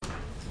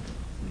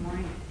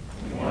Good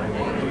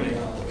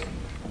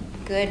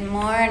morning. Good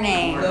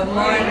morning. Good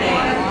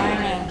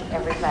morning,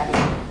 everybody.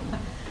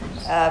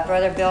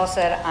 Brother Bill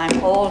said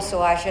I'm old,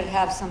 so I should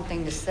have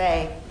something to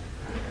say.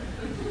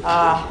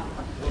 I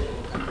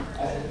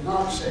did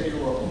not say you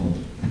were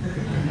old.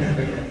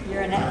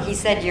 He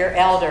said you're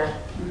elder.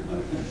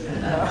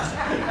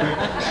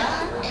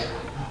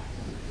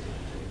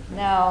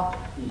 No,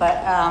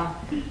 but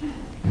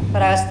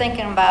what I was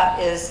thinking about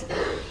is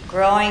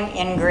growing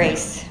in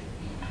grace.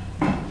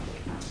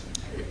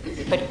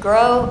 But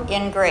grow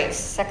in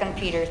grace, 2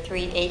 Peter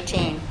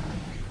 3:18,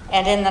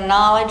 and in the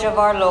knowledge of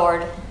our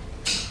Lord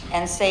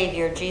and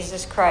Savior,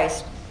 Jesus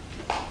Christ.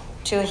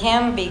 To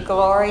him be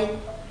glory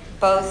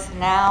both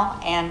now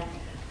and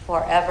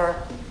forever.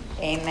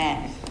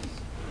 Amen.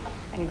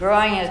 And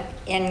growing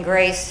in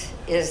grace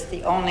is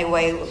the only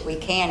way we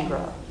can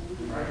grow.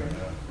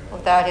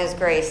 Without his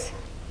grace,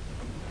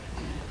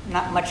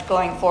 not much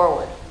going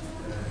forward.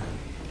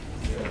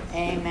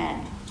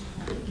 Amen.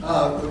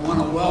 We want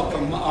to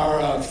welcome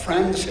our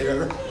friends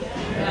here,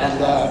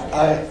 and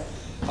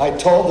I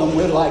told them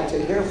we'd like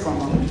to hear from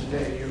them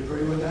today. You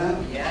agree with that?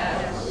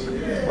 Yes.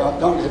 Well,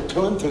 don't get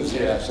too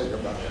enthusiastic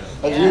about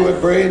it. Do you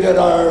agree that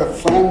our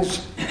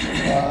friends,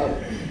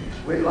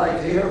 we'd like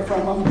to hear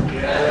from them?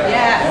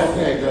 Yes.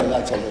 Okay, good.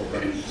 That's a little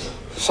bit.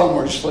 Some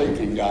were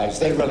sleeping, guys.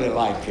 They really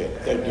like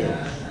it. They do.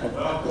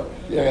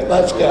 Yeah,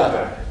 let's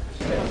gather.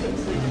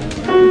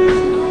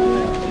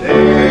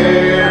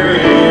 There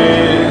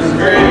is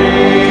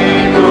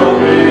great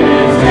hope in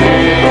his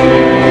name.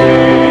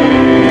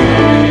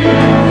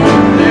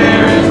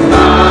 There is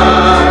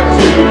power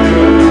to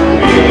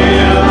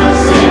heal the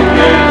sick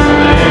and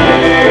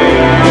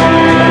lame.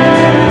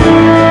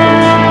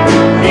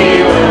 He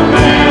will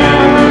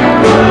never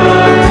turn the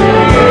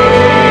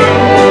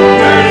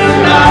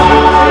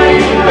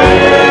night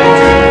bed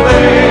to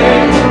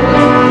flame.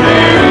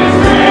 There is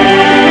great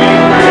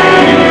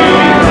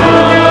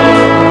hope.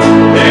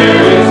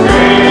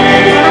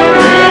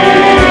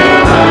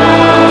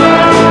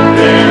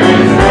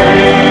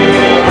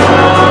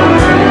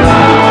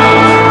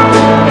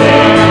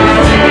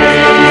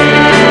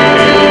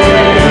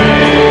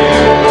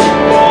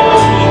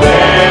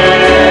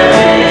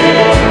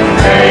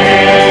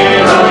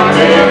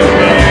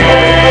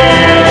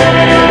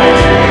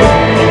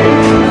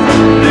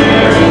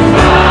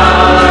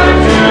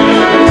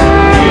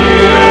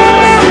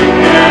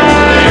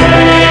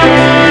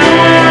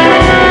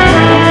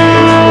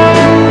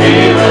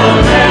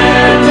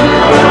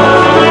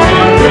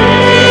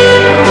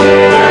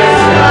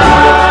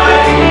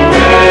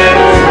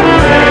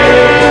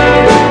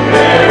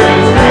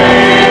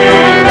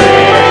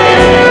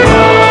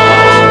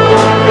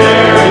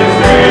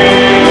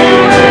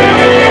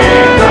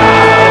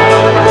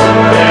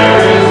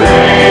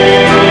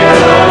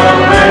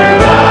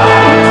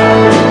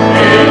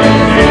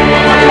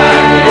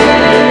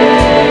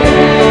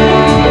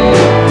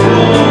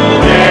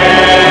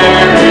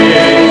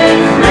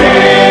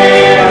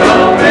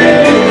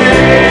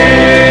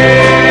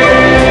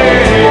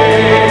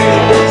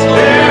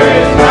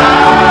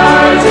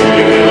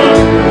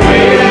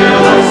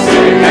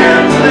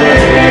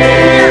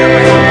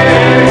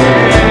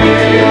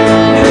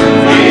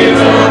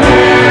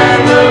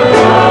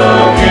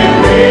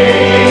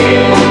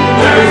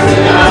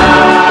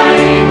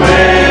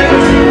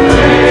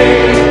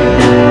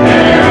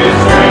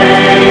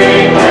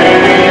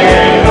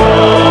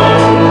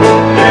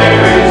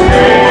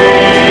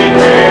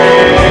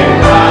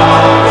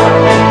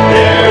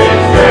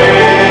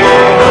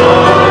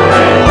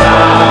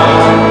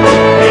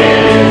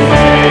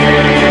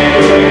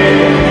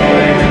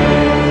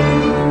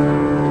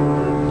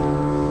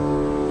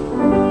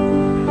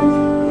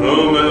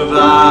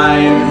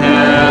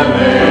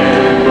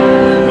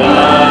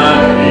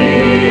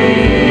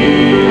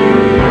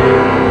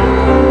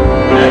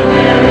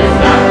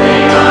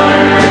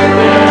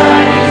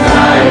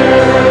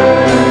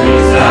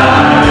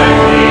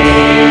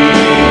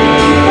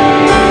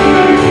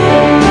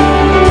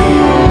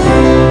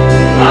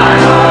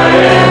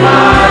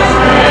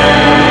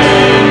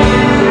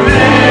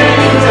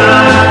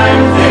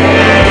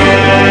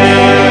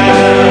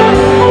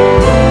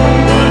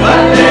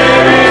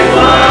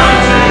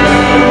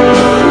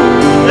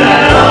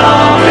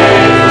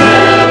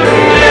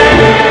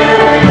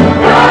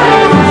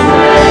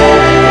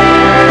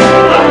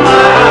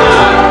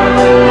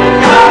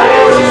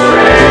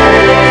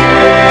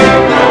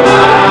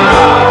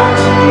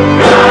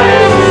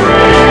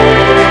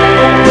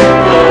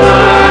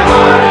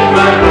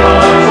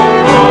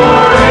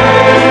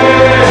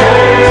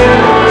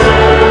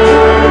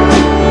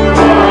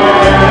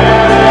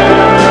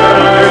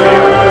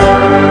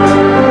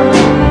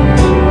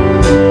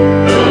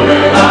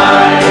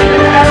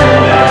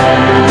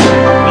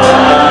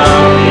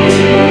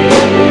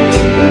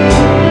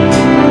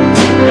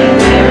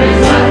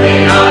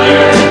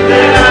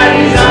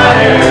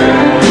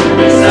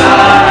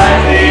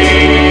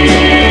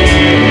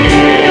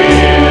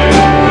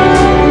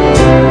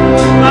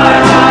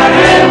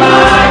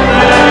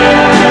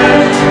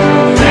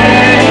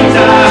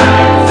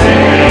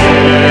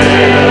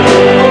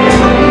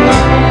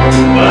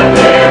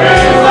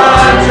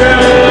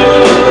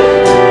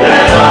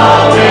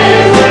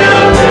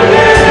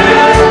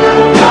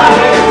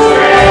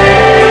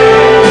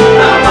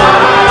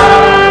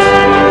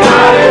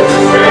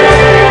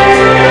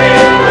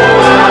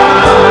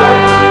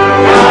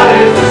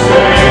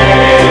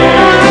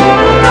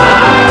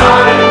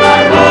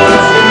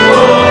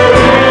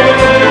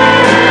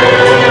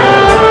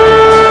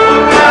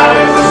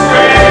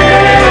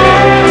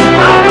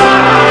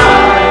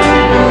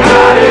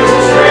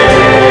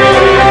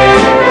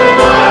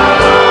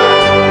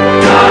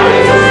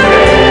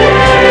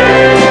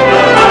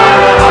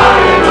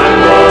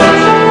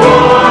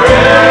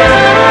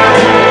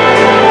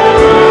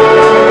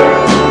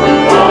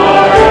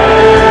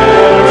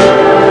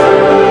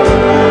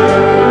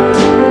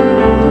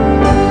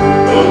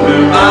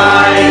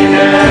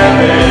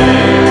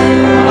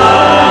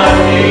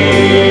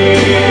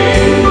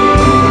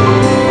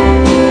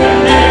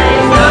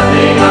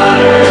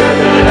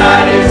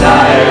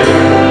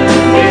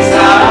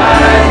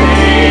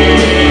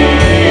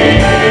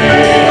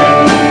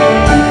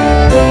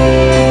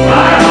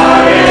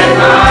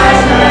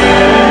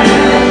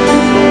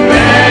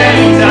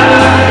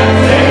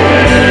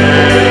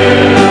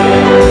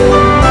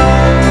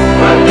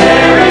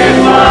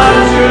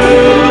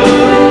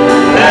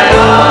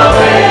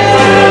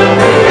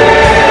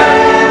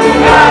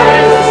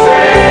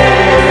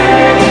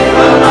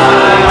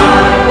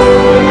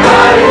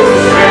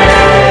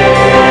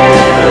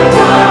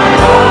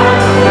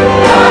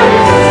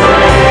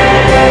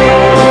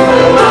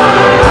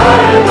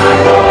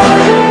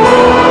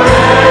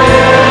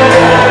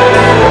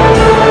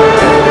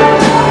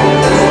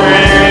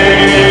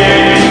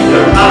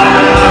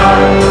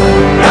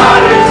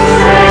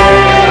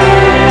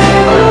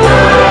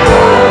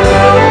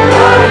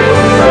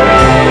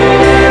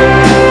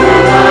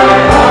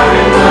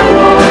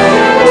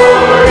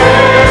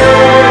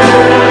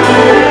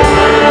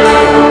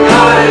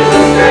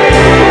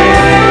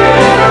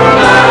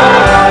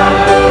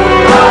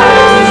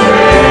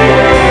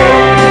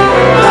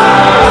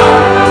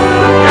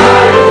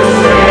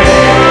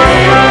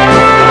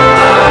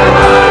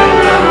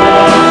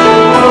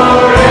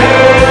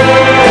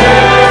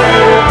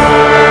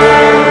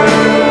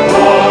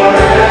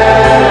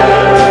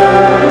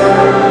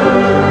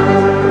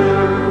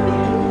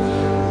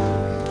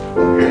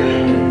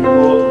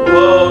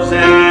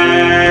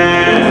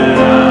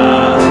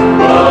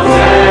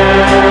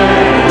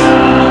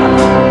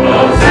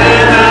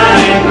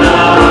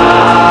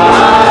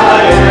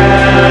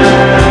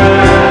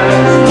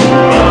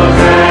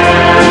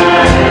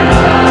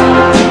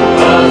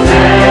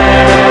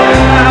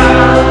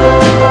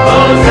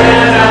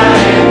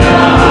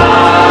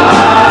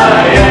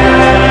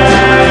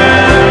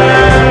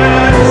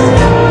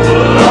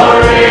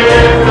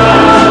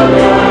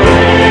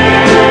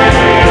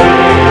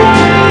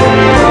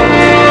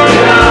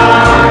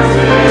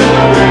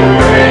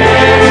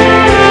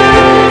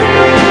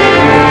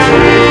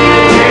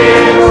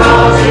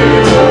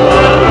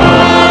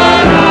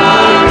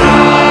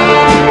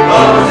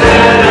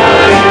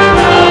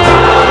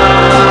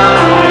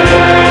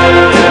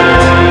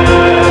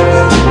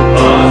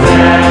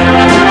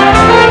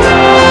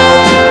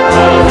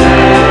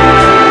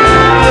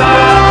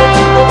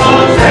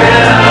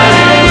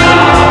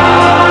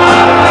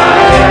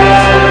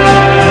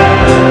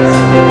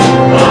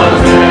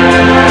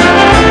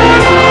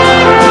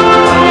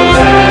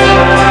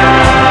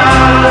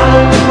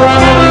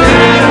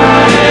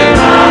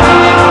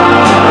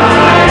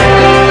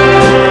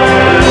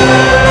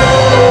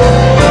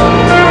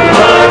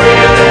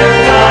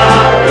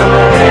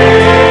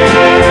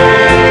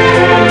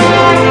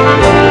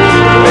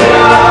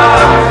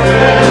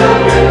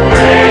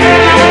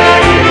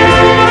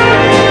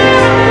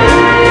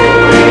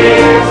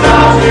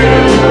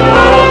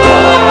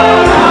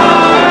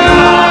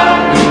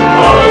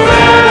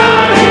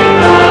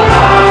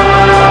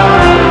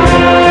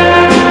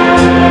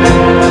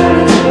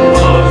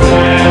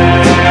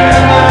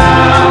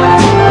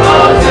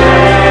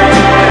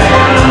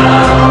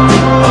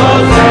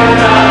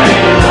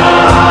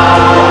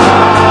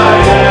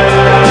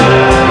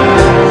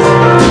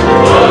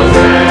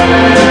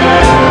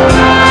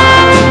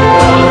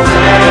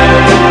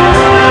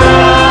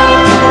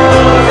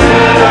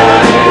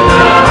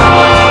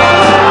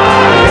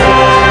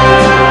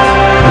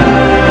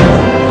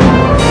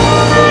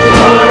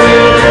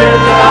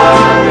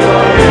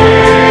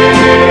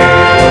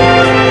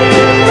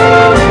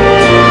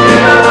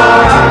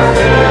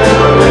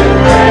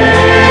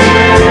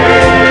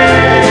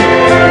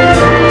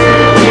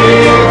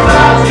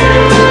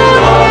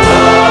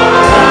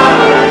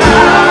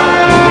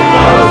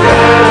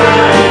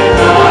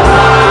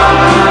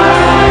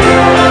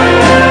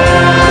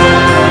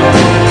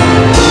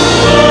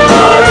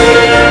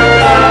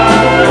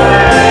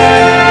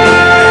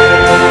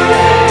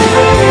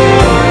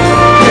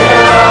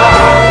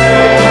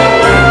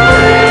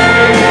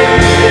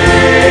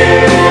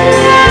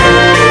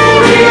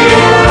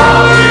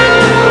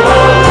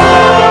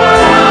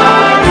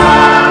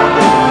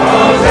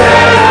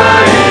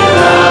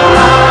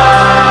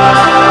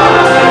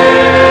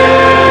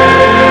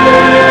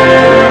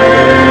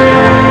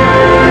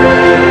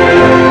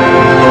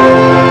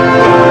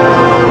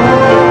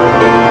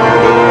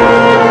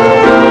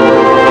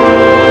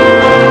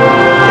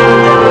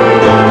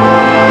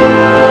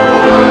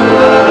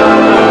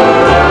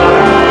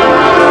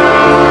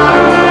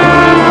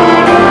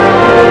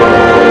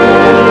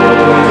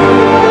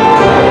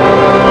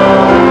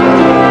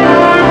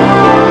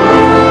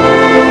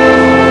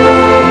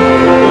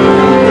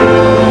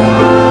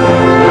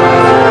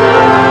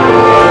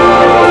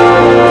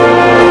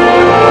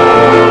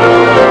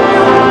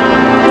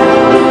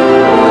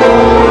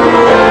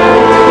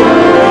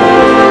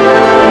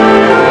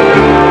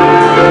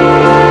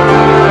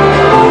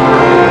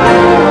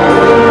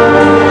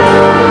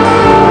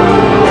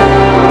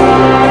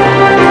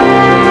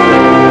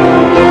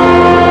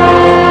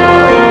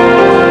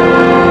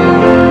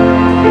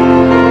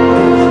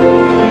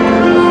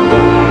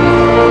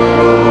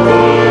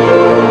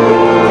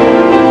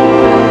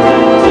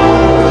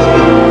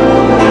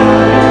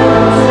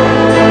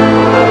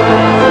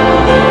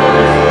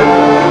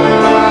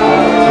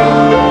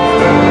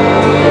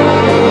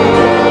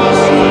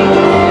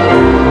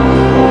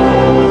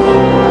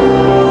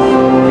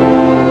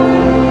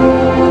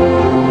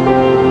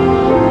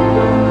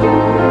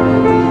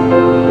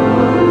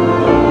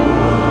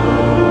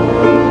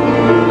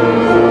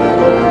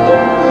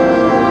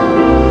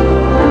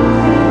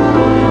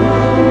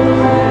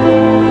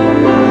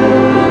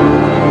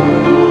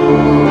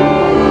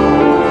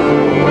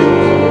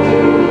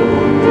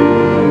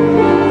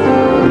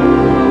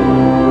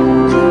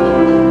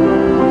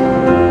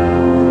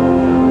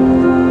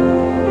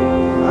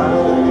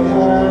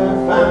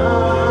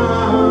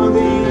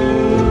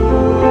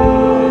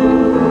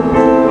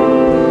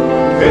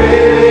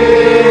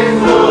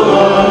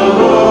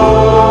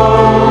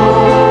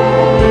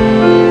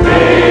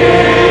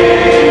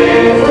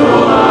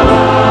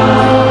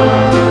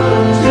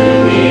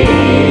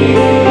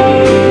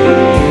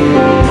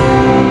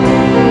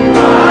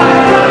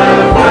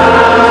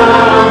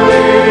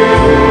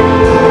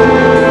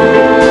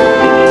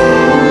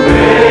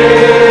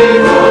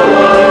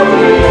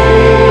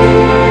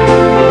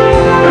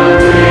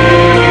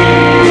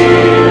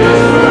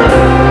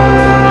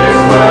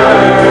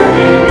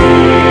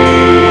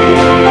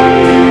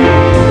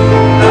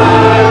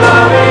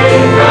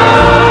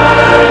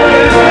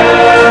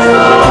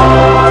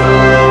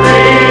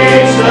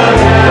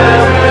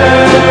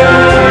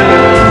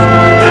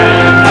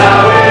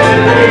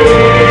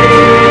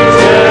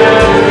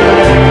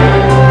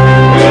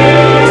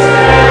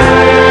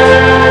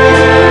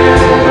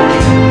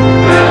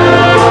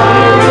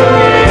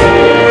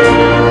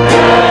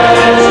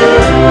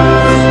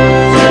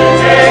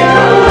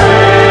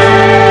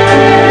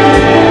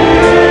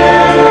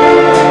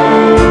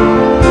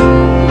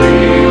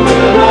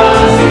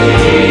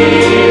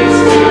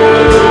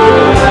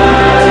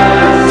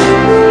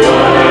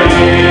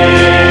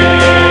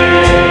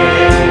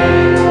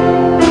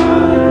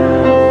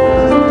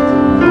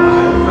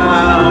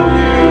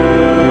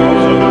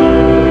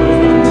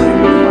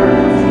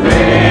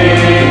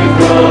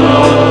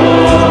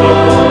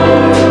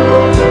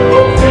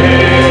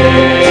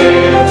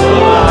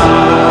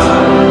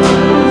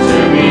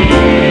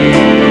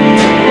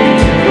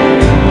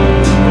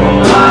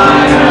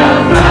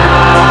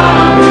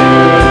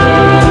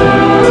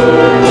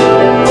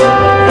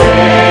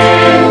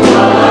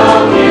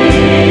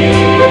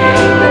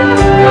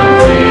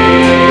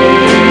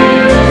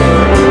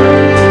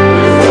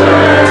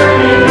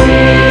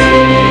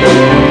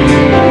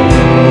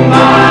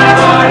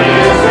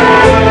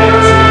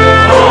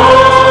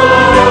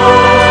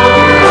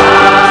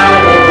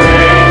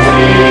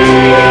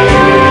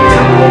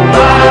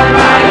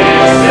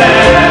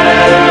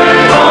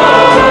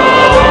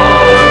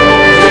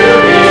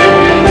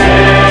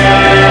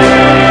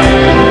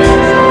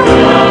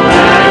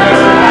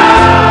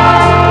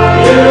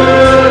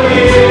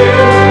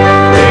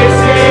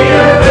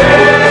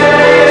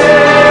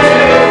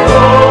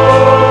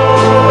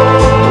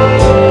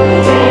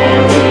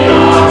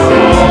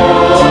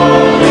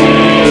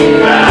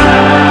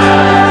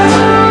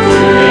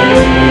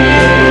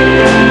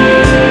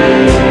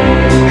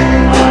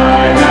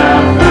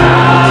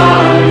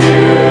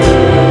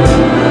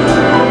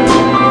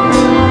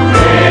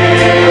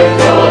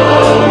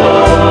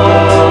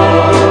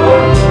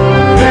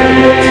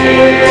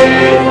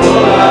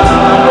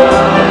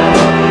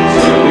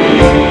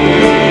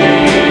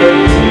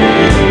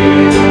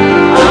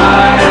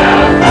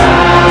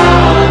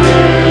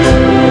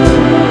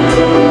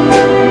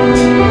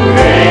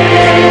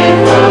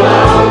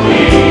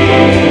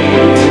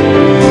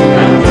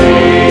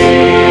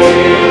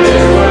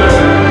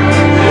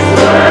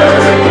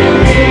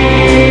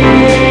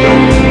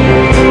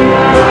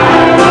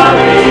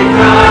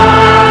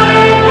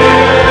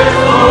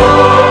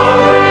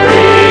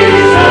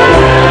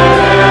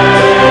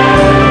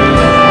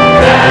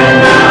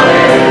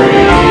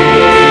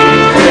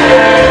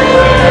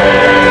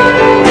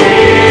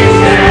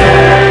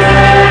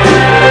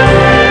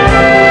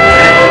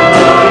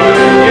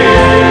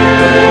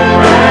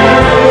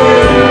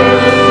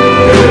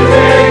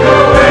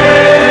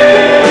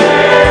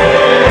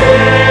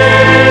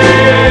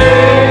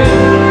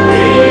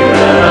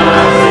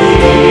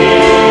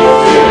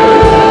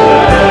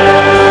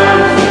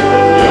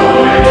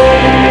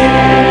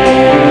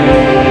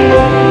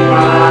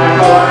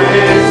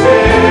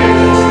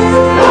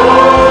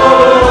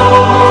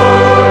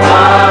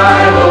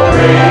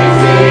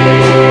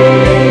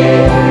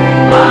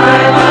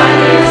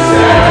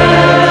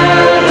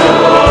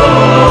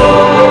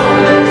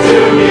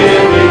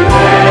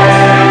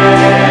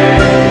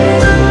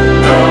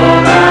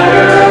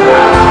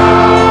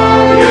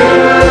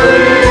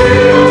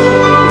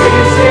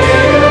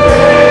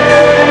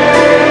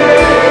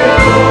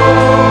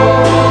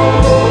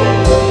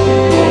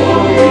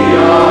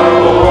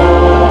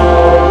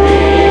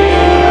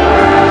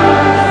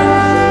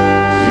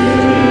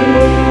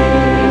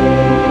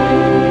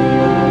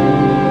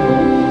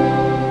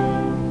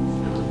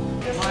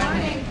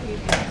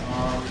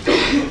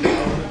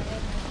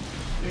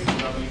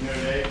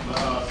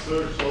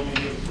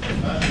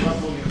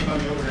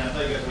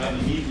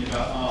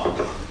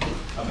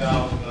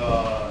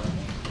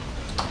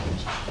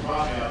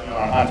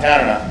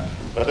 Montana,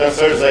 but then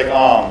Serge's like,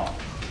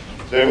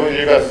 they're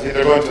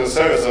going to the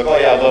service. Like, oh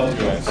yeah, I'd love to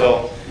join.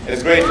 So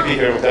it's great to be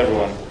here with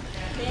everyone.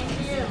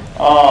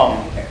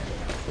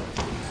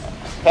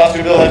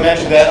 Pastor Bill had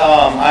mentioned that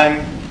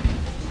I'm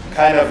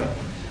kind of,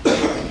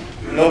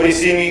 nobody's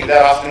seen me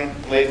that often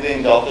lately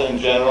in Delta in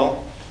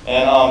general,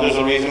 and there's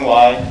a reason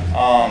why.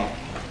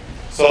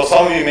 So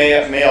some of you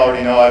may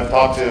already know, I've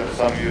talked to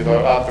some of you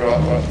throughout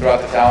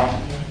the town.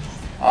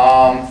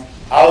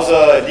 I was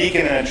a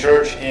deacon in a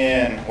church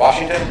in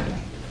Washington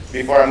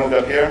before I moved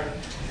up here,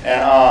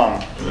 and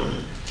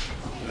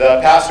the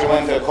pastor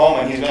went into a coma,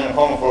 and he's been in a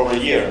coma for over a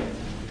year.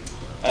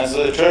 And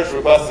so the church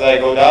requested that I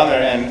go down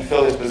there and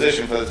fill his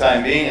position for the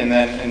time being, and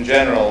then in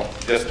general,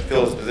 just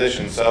fill his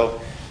position. So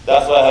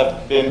that's why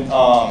I've been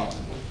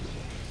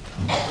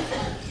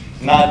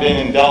not been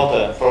in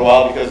Delta for a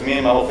while, because me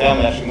and my whole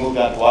family actually moved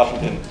down to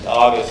Washington in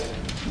August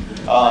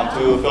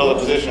to fill the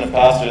position of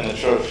pastor in the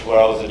church where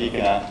I was a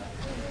deacon at.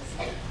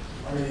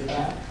 Are you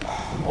back?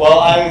 Well,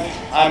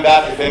 I'm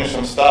back to finish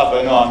some stuff,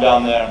 but no, I'm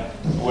down there.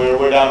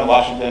 We're down in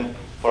Washington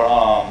for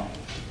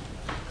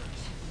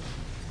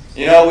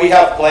we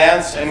have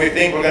plans, and we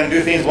think we're going to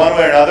do things one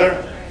way or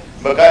another,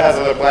 but God has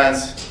other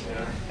plans,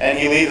 and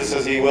He leads us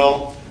as He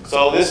will.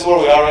 So this is where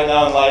we are right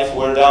now in life.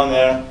 We're down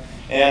there,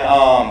 and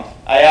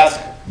I ask,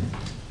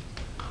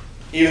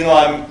 even though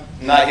I'm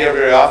not here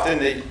very often,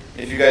 that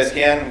if you guys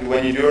can,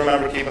 when you do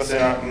remember, keep us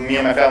me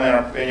and my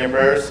family in your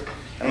prayers,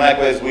 and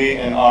likewise we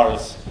in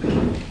ours.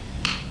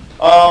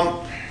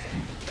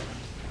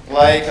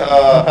 Like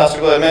Pastor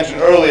Bill had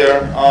mentioned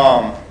earlier,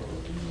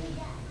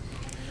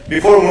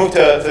 before we moved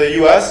to the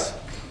U.S.,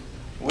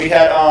 we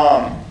had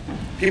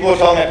people were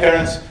telling my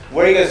parents,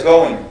 "Where are you guys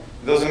going?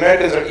 Those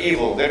Americans are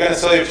evil. They're going to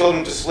sell your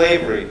children to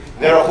slavery.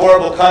 They're a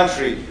horrible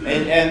country,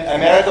 and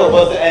America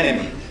was the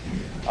enemy."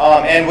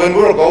 And when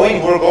we were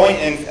going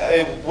in,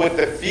 with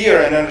the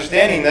fear and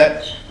understanding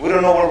that we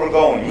don't know where we're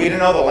going. We didn't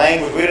know the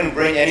language. We didn't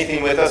bring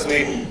anything with us.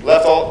 We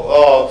left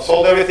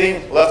sold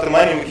everything, left the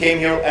money, and we came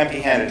here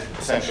empty-handed,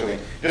 essentially,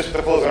 just with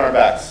the clothes on our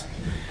backs.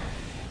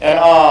 And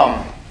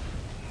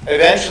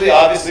eventually,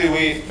 obviously,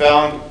 we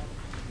found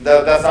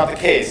that that's not the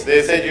case.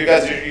 They said, you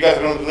guys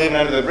are going to be living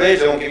under the bridge.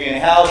 They won't give you any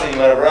housing,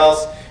 whatever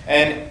else.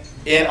 And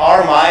in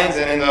our minds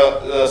and in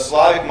the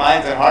Slavic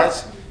minds and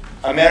hearts,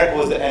 America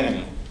was the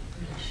enemy.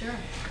 Sure.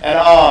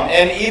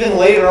 And even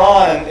later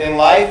on in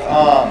life,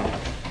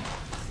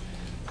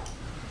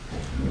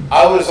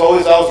 I was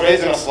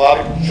raised in a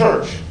Slavic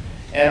church,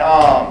 and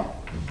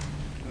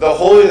the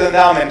holier than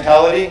thou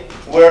mentality,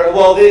 where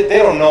they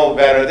don't know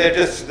better. They're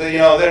just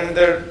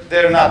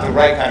they're not the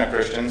right kind of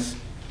Christians.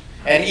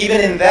 And even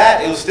in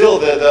that, it was still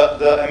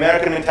the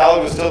American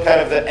mentality was still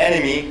kind of the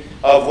enemy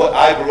of what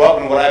I grew up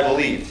and what I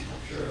believed.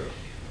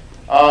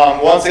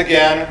 Once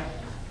again,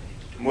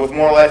 with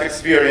more life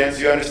experience,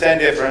 you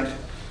understand different.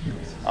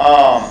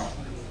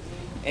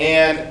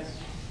 And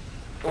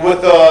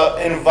with the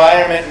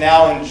environment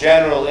now in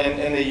general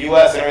in the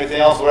U.S. and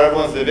everything else, where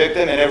everyone's the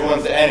victim and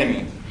everyone's the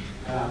enemy.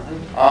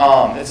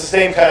 It's the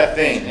same kind of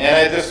thing. And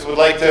I just would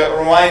like to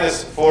remind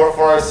us for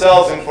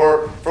ourselves and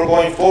for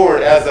going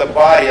forward as a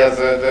body, as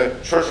the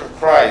Church of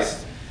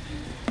Christ.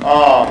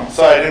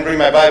 Sorry, I didn't bring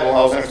my Bible.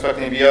 I wasn't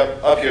expecting to be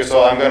up here,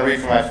 so I'm going to read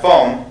from my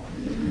phone.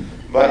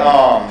 But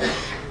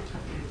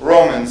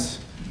Romans.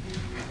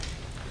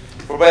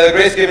 For by the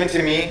grace given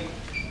to me,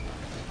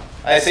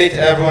 I say to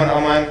everyone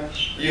among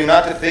you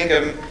not to think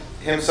of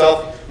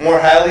himself more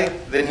highly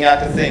than he ought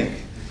to think.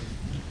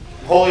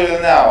 Holier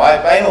than thou.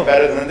 I know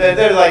better than them.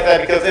 They're like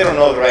that because they don't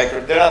know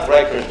they're not the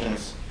right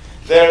Christians.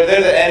 They're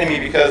the enemy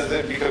because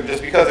they're different,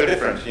 just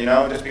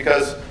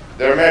because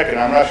they're American,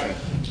 I'm Russian.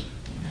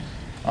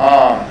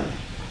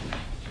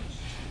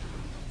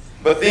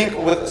 But think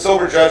with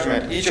sober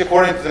judgment, each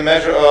according to the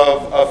measure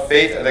of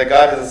faith that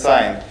God has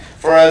assigned.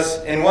 For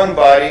as in one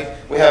body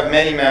we have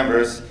many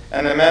members,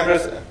 and the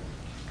members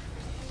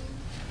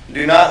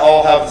do not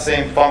all have the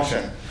same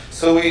function.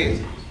 So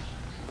we,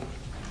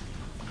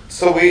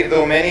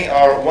 though many,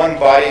 are one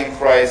body in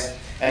Christ,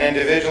 and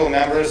individual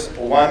members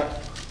one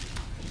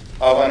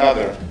of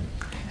another.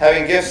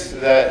 Having gifts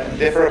that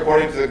differ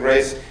according to the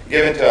grace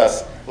given to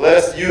us, let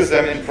us use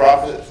them in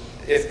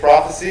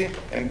prophecy,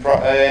 in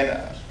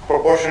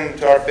proportion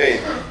to our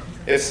faith.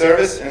 If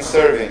service, in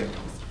serving.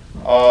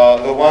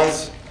 The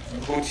ones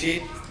who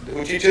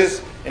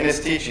teaches in his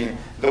teaching.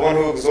 The one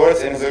who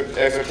exhorts in his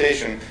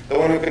exhortation. The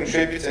one who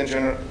contributes in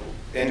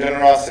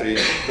generosity.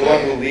 The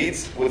one who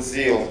leads with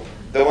zeal.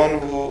 The one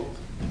who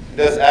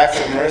does acts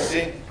of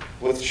mercy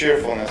with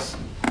cheerfulness.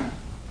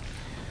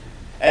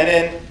 And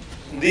in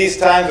these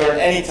times, or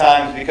any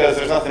times, because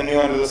there's nothing new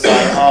under the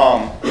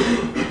sun,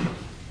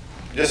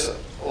 just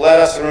let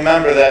us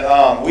remember that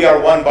we are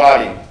one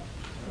body.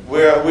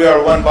 We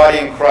are one body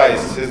in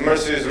Christ. His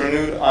mercy is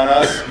renewed on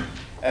us,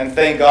 and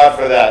thank God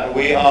for that.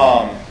 We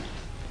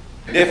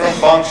different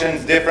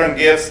functions, different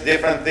gifts,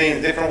 different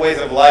things, different ways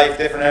of life,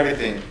 different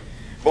everything.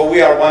 But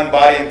we are one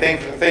body, and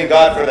thank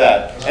God for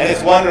that. And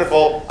it's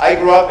wonderful. I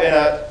grew up in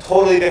a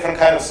totally different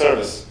kind of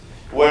service,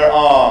 where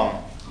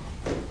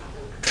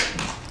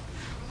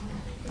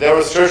there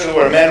was churches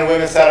where men and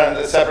women sat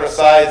on separate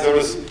sides. There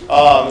was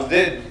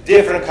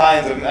different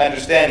kinds of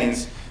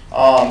understandings,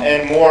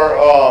 and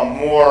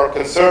more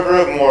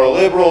conservative, more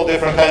liberal,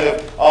 different kind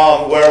of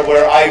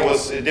where I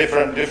was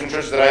different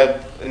churches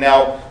that I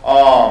now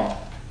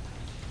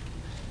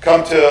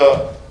come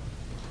to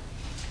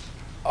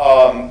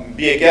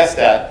be a guest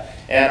at,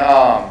 and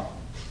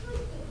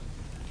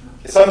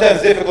it's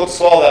sometimes difficult to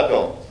swallow that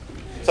pill.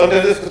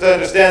 Sometimes it's difficult to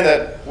understand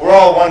that we're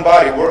all one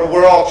body.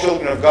 We're all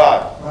children of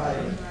God. Right.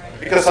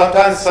 Because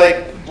sometimes it's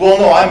like, well,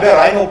 no, I'm better.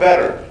 I know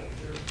better.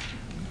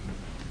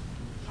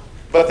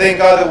 But thank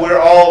God that we're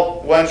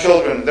all one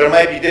children. There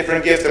might be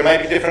different gifts, there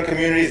might be different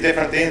communities,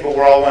 different things, but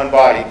we're all one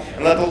body.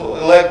 And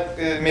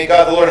may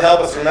God the Lord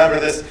help us remember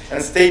this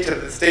and stay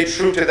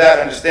true to that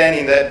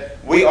understanding that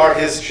we are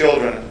His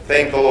children.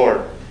 Thank the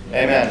Lord.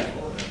 Amen.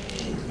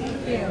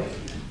 Thank you.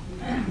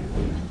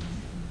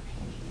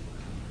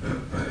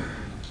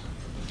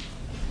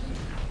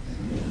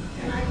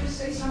 Can I just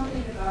say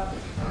something about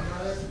our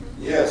brother?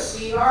 Yes.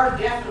 We are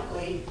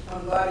definitely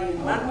one body,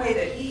 and one way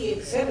that he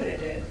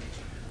exhibited it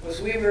was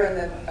we were in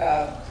the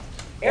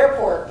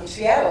airport in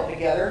Seattle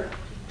together,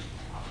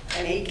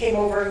 and he came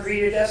over and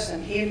greeted us,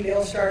 and he and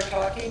Bill started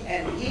talking,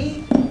 and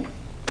he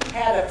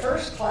had a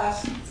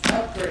first-class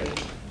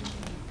upgrade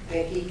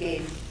that he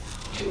gave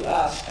to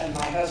us, and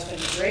my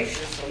husband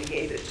graciously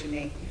gave it to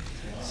me.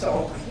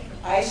 So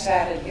I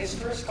sat in his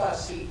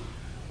first-class seat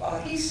while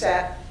he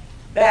sat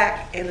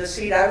back in the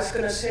seat I was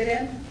going to sit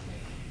in.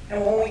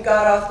 And when we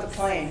got off the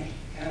plane,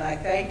 and I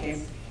thanked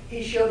him,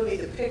 he showed me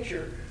the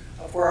picture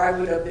of where I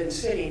would have been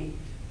sitting.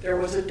 There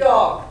was a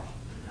dog.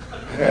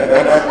 He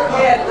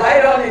had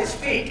right on his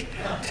feet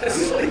to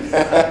sleep.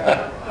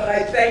 But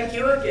I thank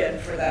you again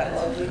for that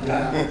lovely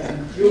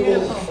time. You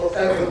will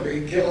forever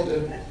be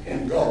gilded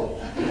in gold.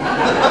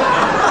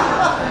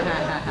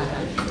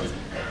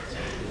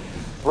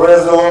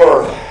 Praise the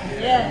Lord.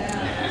 Yes.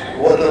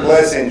 What a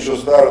blessing to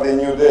start a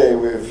new day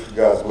with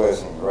God's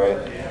blessing, right?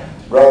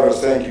 Brothers,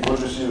 thank you. Good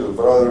to see you.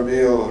 Brother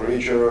Bill,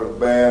 Richard,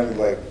 Ben,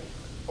 like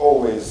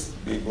always,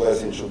 big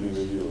blessing to be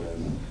with you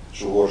and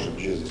to worship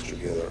Jesus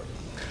together.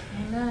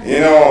 Amen. You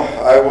know,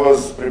 I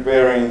was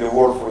preparing the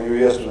word for you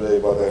yesterday,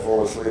 but I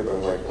fall asleep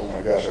and like, oh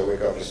my gosh, I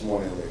wake up this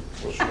morning like,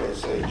 what should I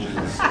say,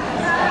 Jesus?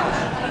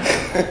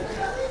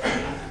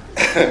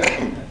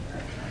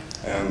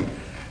 And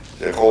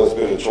the Holy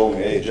Spirit told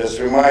me, hey, just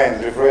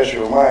refresh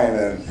your mind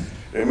and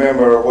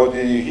remember what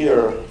did you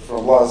hear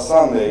from last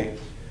Sunday.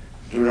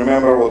 Do you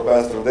remember what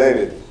Pastor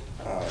David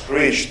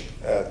preached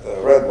at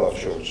Red Bluff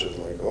Church? It's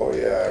like, oh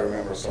yeah, I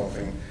remember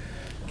something.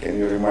 Can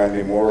you remind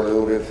me more a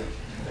little bit?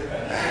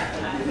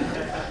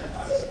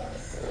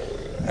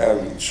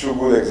 And two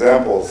good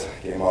examples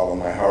came out of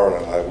my heart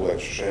and I would like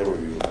to share with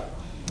you.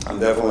 And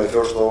definitely,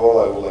 first of all,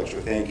 I would like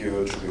to thank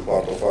you to be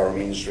part of our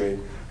ministry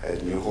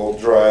at New Hope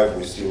Drive.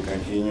 We still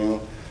continue.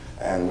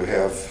 And we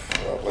have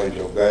plenty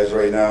of guys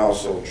right now,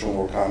 so two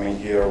more coming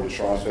here. We're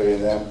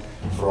transferring them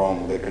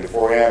from the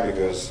California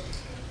because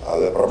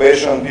the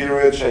probation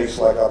period takes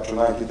like up to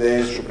 90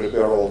 days to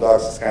prepare all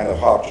ducks. It's kind of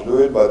hard to do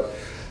it, but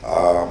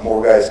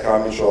more guys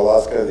coming to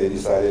Alaska. They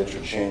decided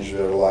to change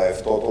their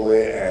life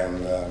totally,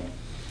 and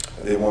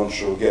they want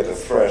to get a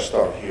fresh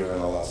start here in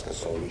Alaska,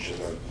 so which is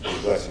a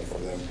big blessing for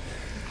them.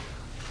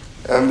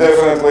 And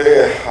definitely,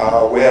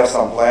 we have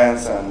some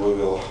plans, and we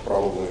will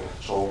probably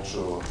talk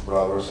to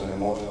brothers in the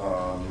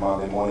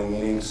Monday morning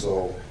meeting.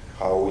 So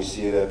how we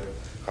see that,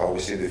 how we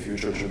see the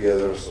future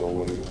together. So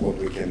what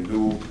we can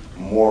do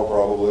more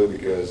probably,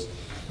 because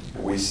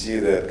we see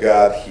that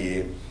God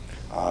He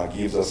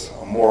gives us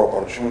more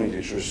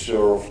opportunity to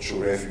serve to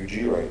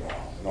refugees right now.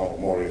 No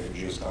more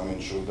refugees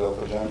coming through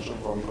Delta Junction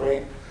from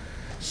Ukraine.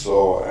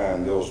 So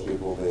and those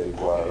people they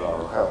require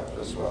our help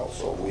as well.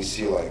 So we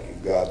see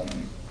like God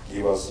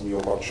give us new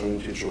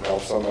opportunity to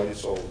help somebody,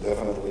 so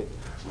definitely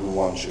we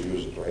want to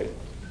use it, right?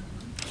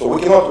 So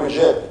we cannot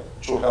reject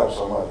to help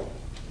somebody,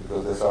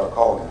 because that's our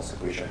calling as a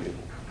Christian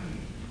people.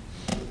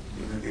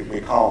 If we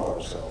count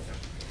ourselves,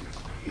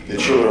 the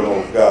children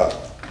of God,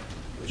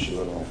 the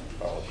children of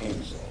our King,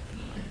 so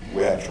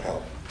we have to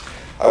help.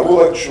 I would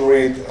like to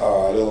read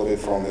a little bit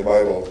from the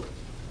Bible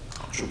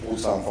to put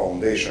some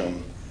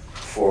foundation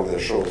for the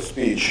short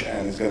speech,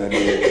 and it's going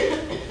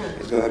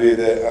to be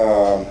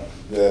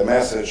the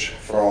message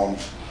from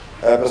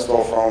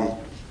epistle from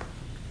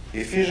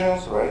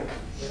Ephesians, right?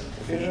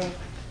 Ephesians?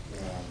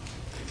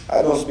 Yeah.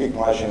 I don't speak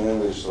much in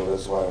English, so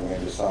that's why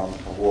maybe some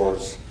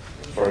words,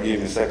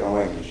 forgive me, second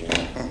language, you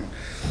know.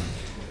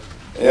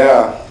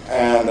 Yeah,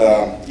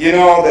 and you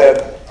know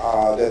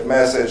that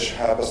message,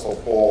 Apostle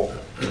Paul,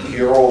 he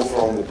wrote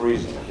from the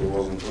prison. He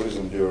was in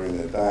prison during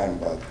the time,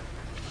 but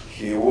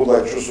he would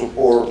like to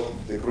support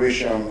the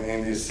Christian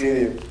in this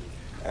city,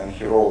 and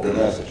he wrote the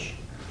message.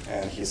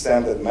 And he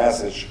sent that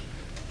message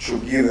to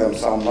give them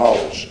some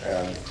knowledge.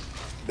 And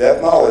that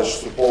knowledge is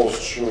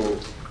supposed to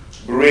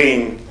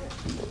bring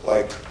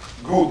like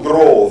good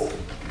growth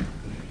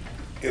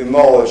in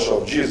knowledge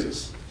of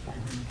Jesus.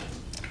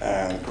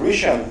 And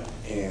Christians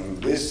in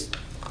this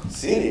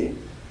city,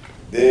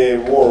 they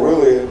were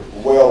really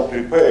well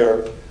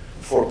prepared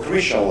for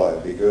Christian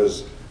life,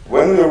 because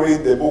when we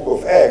read the book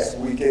of Acts,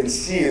 we can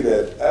see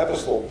that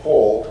Apostle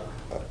Paul,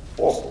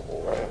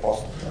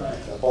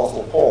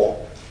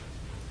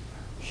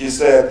 he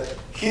said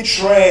he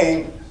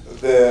trained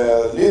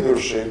the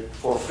leadership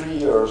for 3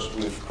 years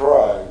with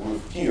cry,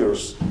 with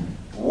tears,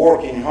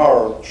 working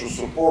hard to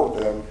support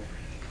them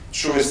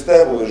to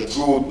establish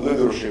good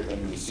leadership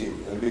in the city.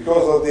 And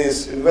because of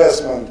this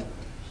investment,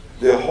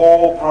 the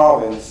whole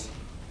province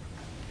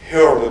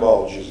heard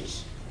about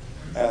Jesus.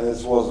 And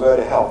it was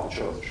very healthy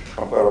church,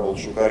 comparable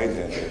to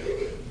Corinthian church.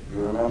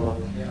 You remember?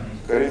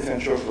 Corinthian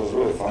church was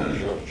really fun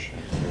church.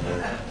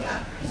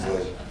 It's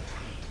like,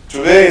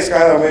 today it's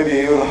kind of maybe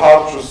even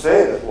hard to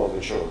say that was a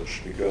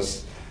church,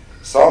 because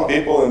some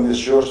people in this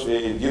church,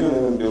 they didn't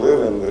even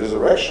believe in the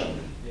resurrection.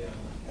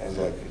 And it's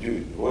like,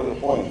 dude, what's the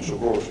point to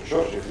go to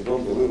church if you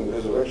don't believe in the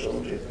resurrection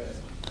of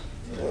Jesus?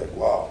 It's like,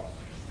 wow.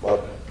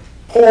 But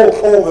Paul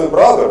called them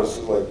brothers.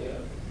 It's like,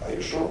 are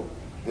you sure?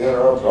 There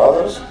are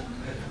brothers?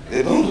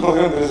 They don't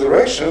believe in the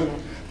resurrection.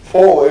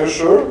 Paul, are you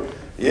sure?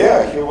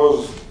 Yeah, he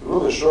was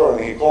really sure,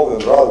 and he called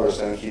them brothers,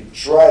 and he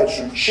tried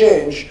to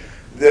change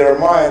their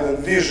mind and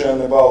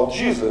vision about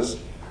Jesus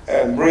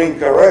and bring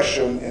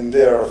correction in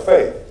their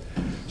faith.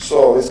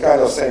 So it's kind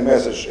of the same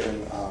message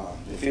in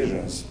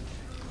Ephesians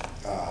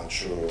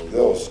to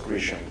those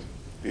Christian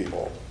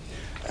people.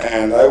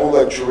 And I would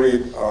like to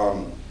read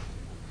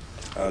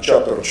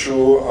chapter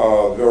 2,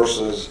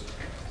 verses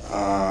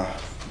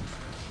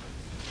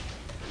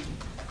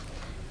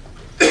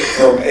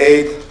from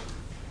 8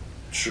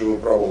 to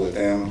probably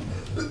 10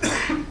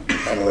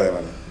 and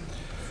 11.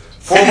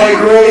 For by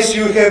grace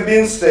you have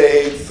been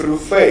saved through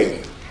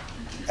faith,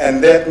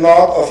 and that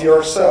not of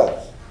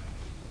yourself.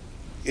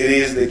 It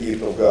is the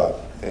gift of God.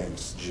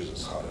 Thanks,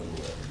 Jesus.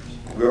 Hallelujah.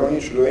 We don't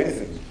need to do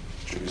anything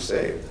to be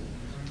saved.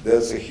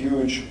 That's a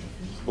huge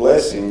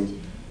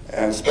blessing.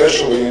 And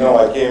especially,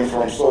 I came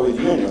from Soviet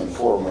Union,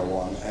 former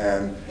one,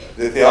 and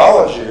the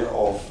theology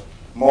of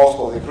most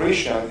of the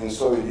Christians in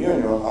Soviet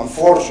Union,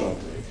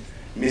 unfortunately,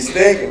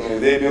 mistakenly,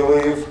 they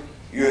believe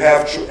you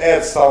have to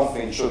add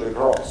something to the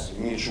cross.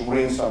 You need to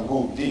bring some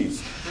good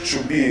deeds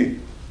to be,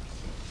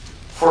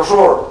 for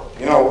sure,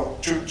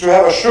 to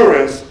have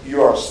assurance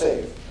you are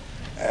saved.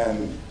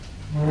 And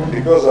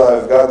because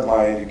I've got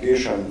my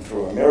education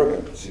through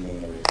American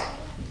seminary,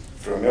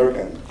 through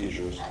American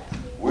teachers,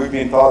 we've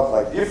been taught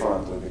like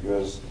differently,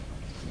 because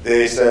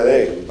they said,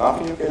 hey,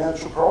 nothing you can add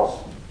to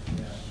cross.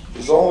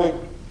 It's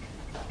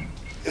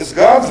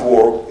God's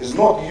work, it's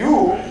not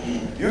you.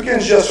 You can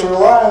just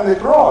rely on the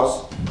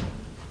cross.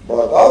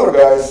 But other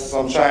guys,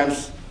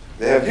 sometimes,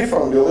 they have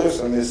different beliefs,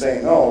 and they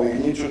say, no, you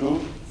need to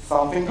do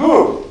something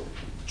good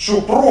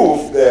to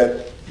prove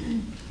that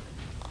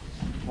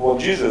what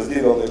Jesus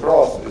did on the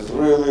cross is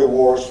really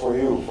works for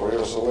you, for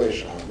your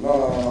salvation.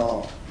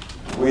 No.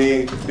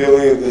 We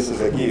believe this is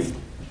a gift,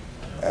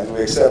 and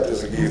we accept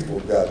as a gift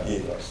what God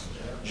gave us.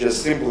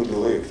 Just simply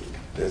believe.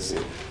 That's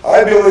it.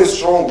 I believe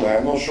strongly,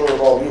 I'm not sure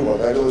about you,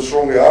 but I believe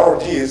strongly our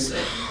deeds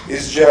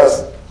is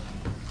just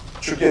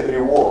to get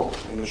reward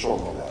in the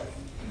short of life.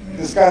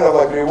 This kind of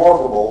like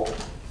rewardable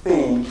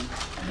thing,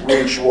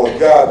 which what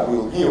God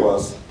will give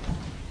us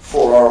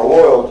for our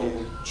loyalty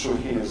to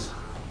His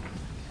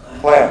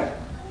plan.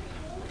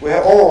 We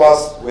have all of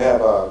us. We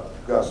have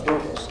God's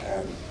purpose,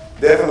 and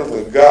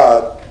definitely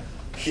God,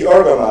 He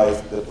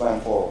organized the plan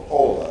for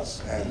all of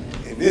us. And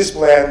in this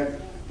plan,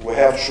 we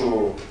have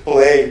to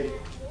play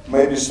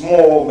maybe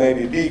small,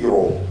 maybe big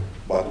role,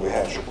 but we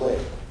have to play.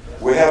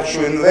 We have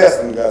to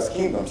invest in God's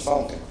kingdom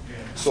something.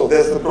 So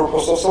that's the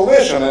purpose of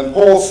salvation. And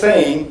Paul's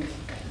saying,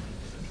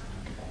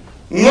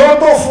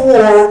 not of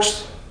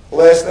works,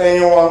 lest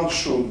anyone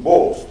should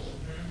boast.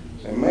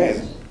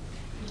 Amazing.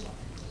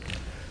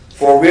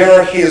 For we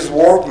are His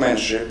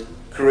workmanship,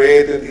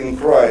 created in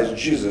Christ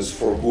Jesus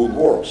for good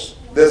works.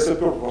 That's the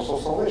purpose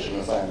of salvation,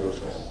 as I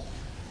understand.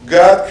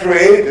 God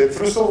created,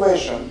 through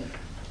salvation,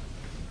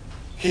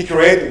 He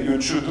created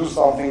you to do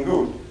something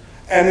good.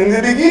 And in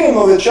the beginning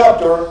of the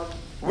chapter,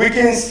 we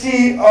can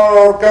see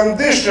our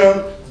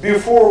condition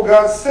before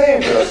God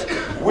saved us.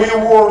 We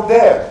were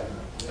dead.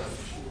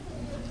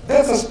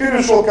 That's a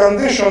spiritual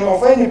condition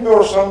of any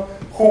person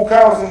who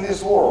comes in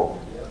this world.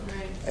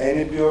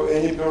 Any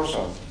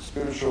person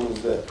spiritual is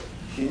dead.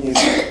 He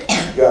needs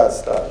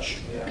God's touch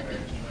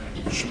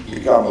to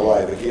become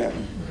alive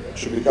again,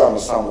 to become a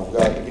son of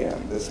God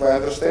again. That's my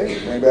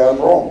understanding. Maybe I'm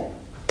wrong.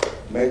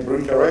 May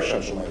bring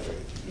correction to my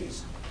faith,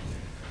 please.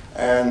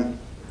 And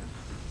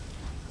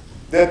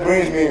that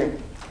brings me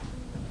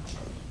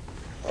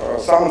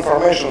some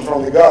information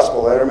from the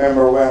gospel. I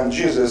remember when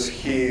Jesus,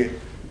 he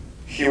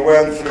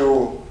went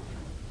through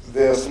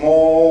the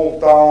small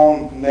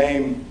town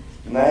named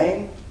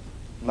Nain.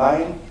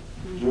 Do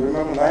you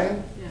remember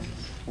Nain? Yeah.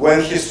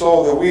 When he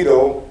saw the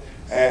widow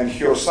and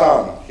her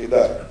son, he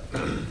died.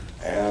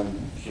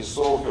 And he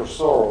saw her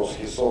sorrows,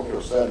 he saw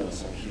her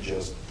sadness, and he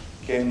just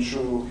came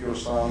to her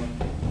son,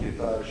 he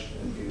touched,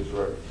 and he was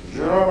right. Do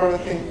you remember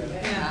anything?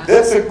 Yeah.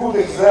 That's a good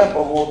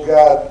example of what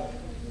God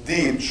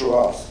did to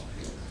us.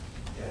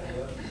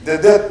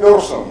 That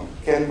person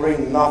can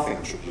bring nothing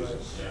to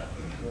Jesus.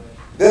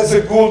 That's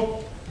a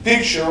good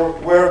picture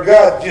where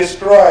God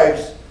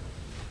describes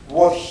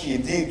what He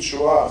did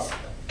to us.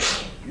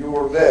 You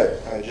were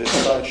dead, I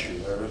just touched you,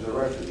 I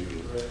resurrected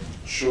you.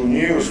 To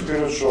new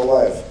spiritual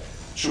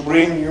life, to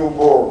bring you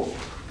birth.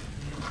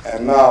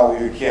 And now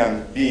you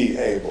can be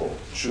able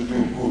to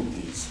do good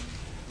deeds.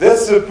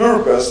 That's the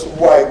purpose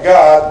why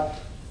God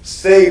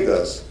saved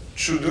us,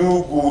 to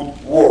do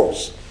good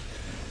works.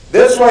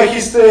 That's why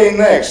He's saying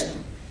next.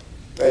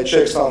 I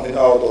checked something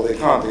out of the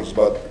context,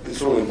 but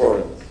it's really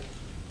important.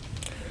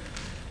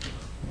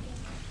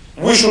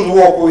 we should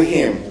walk with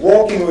Him.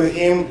 Walking with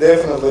Him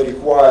definitely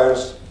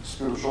requires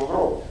spiritual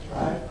growth,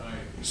 right?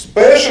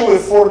 Especially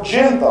for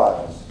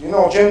Gentiles. You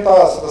know,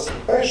 Gentiles are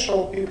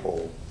special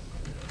people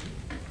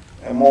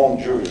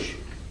among Jewish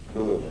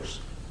believers,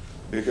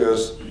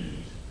 because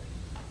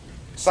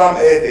some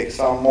ethics,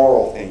 some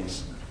moral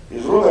things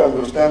is really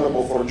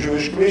understandable for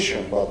Jewish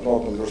Christians, but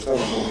not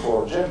understandable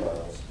for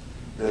Gentiles.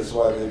 That's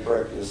why they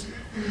practice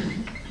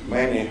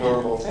many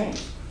horrible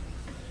things.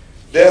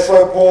 That's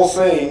why Paul's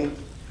saying,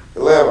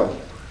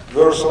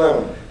 verse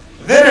 11,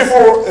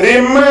 therefore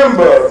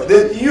remember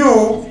that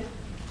you,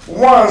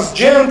 once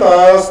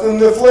Gentiles in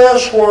the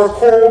flesh, were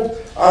called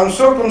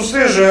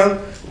uncircumcision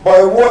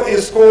by what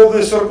is called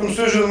the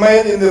circumcision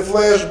made in the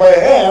flesh by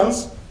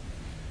hands,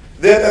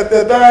 that at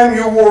the time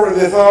you were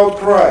without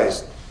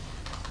Christ.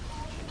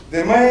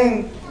 The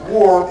main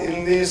word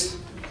in this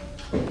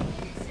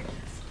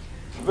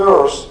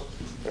verse,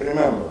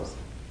 remember.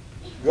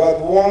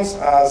 God wants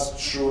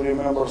us to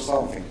remember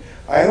something.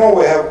 I know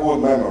we have good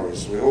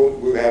memories. We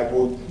have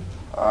good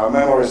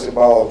memories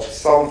about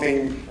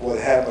something what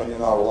happened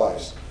in our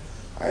lives.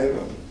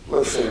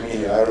 Let's say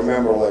me, I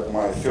remember like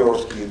my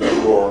first kid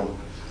born.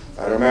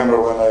 I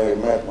remember when I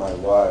met my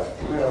wife.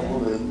 We have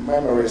good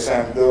memories,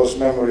 and those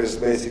memories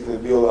basically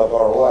build up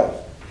our life.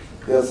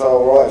 That's how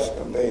our lives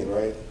contain,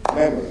 right?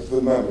 Memories,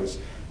 good memories.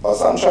 But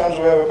sometimes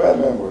we have a bad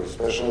memory,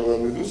 especially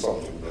when we do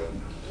something bad.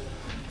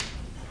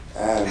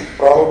 And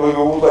probably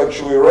we would like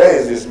to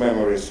erase these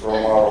memories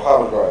from our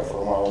hard drive,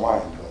 from our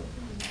mind.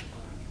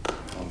 But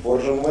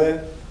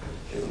unfortunately,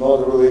 it's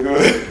not really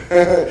good.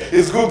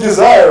 It's good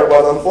desire,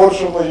 but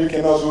unfortunately you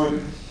cannot do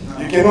it.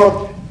 You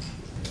cannot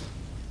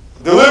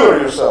deliver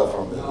yourself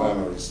from these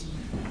memories.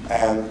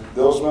 And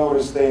those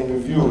memories staying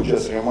with you,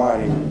 just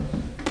reminding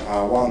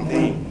one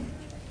thing.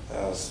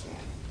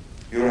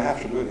 You don't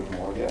have to do it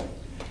anymore again.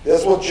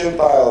 That's what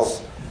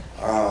Gentiles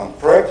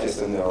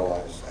practice in their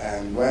lives.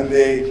 And when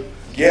they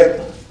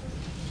get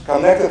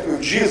connected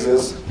with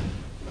Jesus,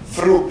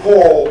 through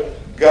Paul,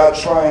 God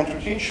trying to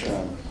teach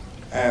them.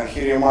 And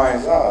he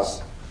reminds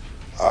us,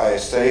 I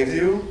saved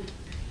you,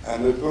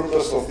 and the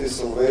purpose of this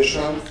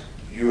salvation,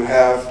 you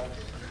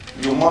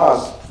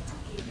must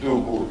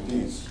do good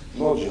deeds.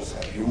 Not just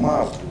have, you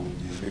must do good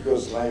deeds,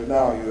 because right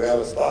now you have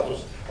a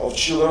status of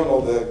children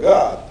of the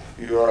God.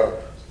 You are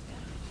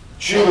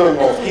children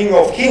of King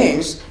of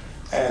Kings,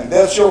 and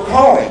that's your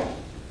calling.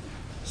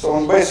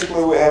 So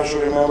basically we have to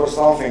remember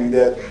something,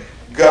 that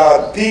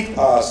God picked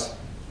us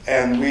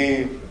and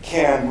we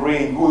can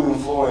bring good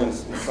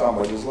influence in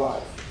somebody's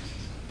life.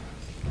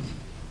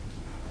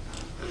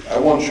 I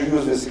want to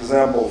use this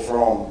example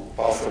from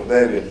Pastor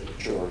David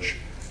Church,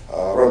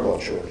 Red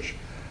Bluff Church.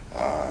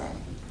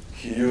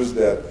 He used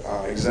that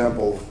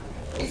example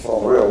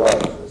from real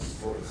life.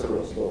 It's a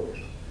real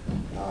story.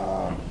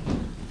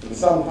 In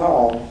some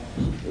town,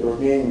 there was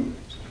being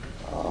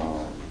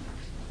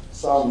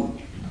some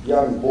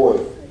young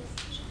boy.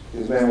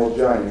 His name was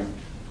Johnny.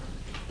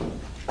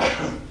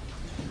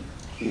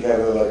 He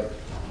had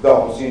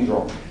Down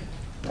syndrome.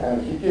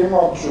 And he came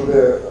up to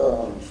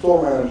the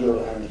store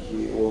manager and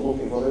he was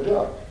looking for a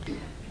job.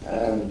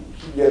 And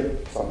he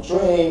get some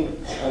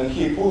training and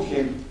he put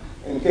him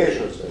in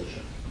cashier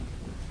station.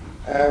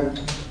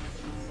 And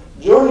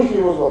Johnny,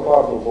 he was a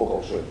part of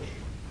local church.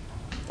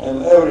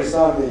 And every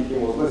Sunday he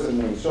was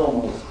listening to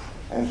sermons,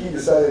 and he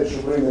decided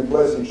to bring a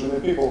blessing to the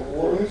people who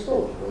were in the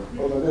store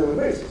on a daily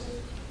basis.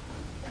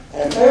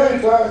 And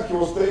every time he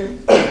was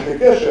staying, the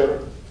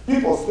cashier,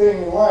 people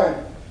staying in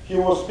line, he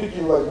was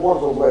speaking like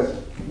words of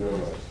blessing in their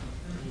lives.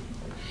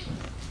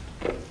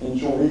 In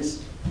 2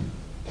 weeks,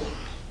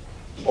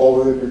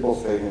 all the people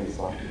staying in his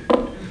line.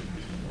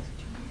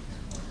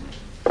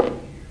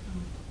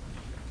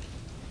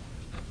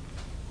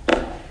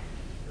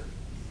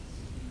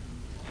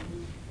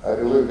 I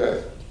believe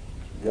that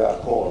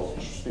God calls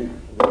us to speak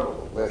words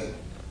of blessing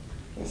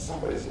in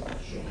somebody's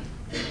life.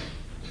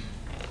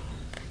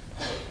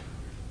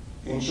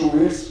 In 2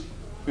 weeks,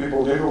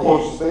 people didn't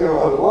want to stay in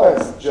other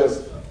lives.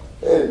 Just,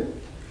 hey,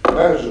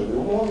 manager, do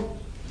you want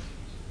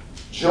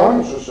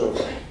Johnny to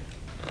serve?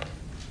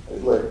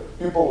 It's like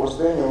people were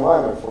staying in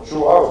line for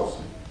 2 hours,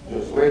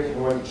 just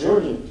waiting when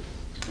Johnny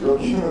will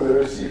give me the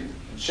receipt,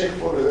 check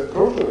for the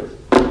groceries.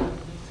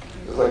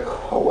 It's like,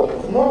 oh, what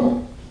a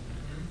moment.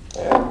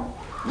 And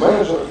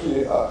manager, he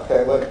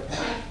had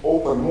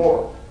opened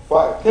more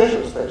 5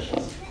 cashier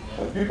stations,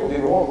 and people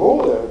didn't want to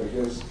go there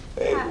because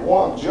they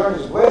want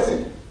Johnny's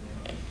blessing.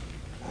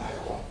 And I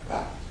go,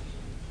 God,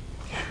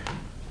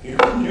 you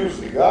can use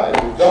the guy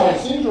with Down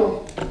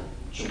syndrome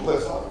to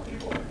bless other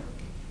people.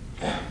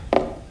 Yeah.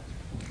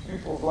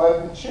 People's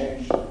lives will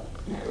change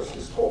because he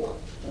spoke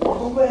word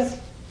of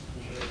blessing.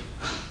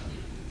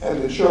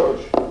 And the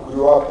church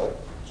grew up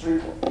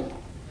triple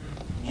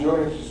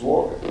during his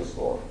work at the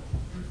store.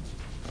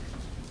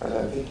 And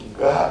I'm thinking,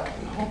 God,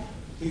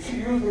 if you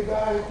use the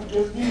guy who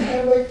just didn't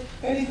have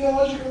any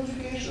theological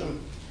education,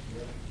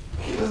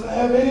 he doesn't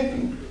have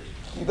anything.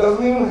 He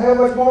doesn't even have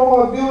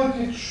normal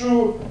ability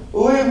to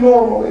live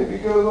normally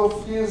because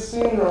of his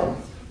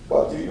syndrome.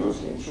 But you use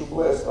him to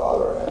bless the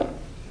other end.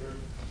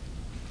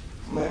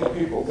 many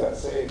people got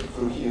saved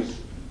through his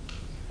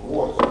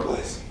words of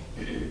blessing.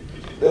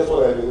 That's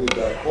what I believe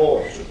that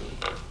call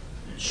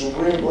should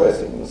bring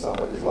blessing in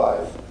somebody's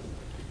life.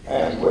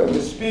 And when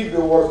we speak the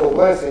words of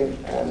blessing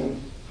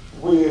and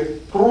we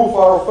prove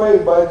our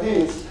faith by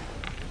this,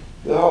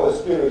 the Holy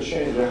Spirit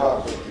changes the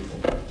hearts of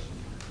people.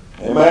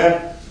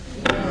 Amen?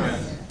 Amen.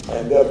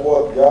 And that's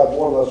what God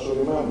wants us to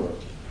remember.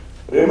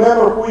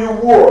 Remember who you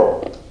were.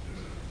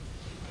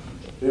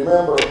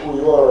 Remember who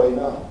you are right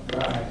now.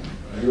 Right.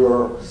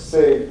 You're a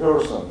saved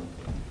person.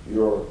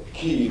 You're a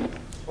kid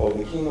of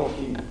the King of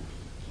Kings.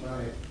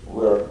 Right.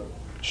 We're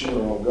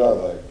children of God,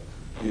 like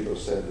Peter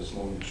said this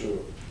morning too.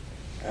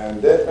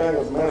 And that kind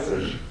of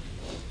message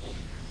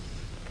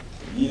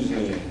gives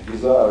me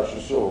desire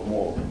to serve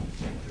more.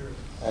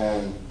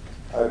 And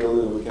I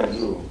believe we can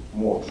do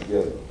more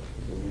together.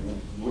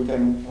 We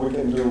can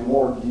do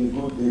more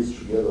good deeds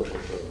together for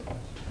sure.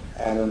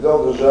 And in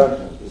Delta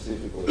Junction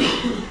specifically,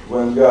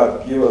 when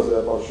God gives us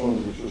the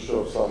opportunity to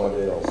serve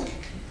somebody else,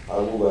 I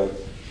would like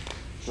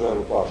to have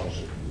a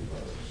partnership with you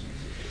brothers.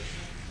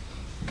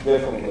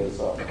 Definitely it's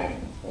up.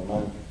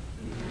 Amen.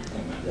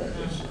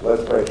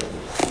 Let's pray.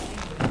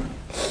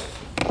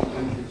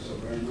 Thank you so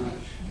very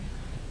much.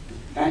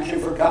 Thank you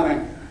for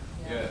coming.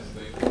 Yes,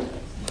 thank you.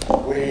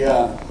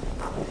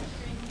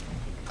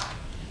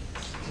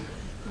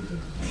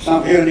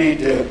 Some of you need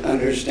to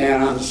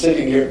understand, I'm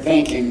sitting here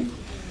thinking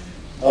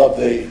of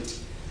the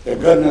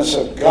goodness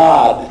of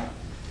God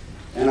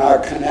and our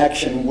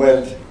connection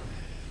with,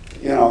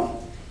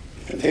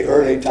 the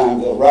early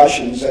time, the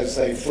Russians as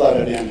they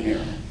flooded in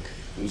here.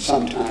 And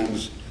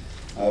sometimes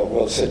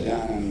we'll sit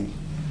down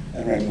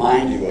and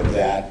remind you of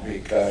that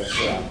because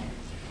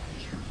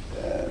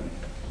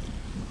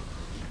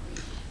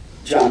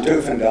John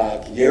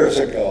Dufendock years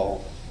ago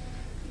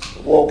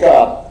woke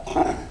up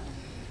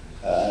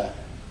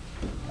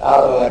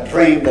out of a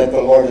dream that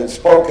the Lord had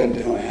spoken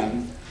to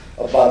him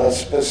about a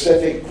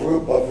specific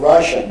group of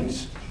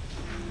Russians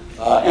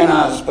in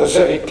a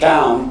specific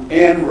town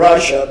in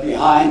Russia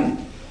behind,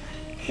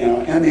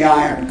 in the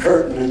Iron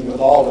Curtain and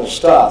with all the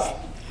stuff.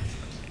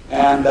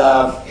 And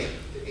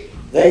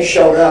they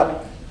showed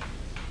up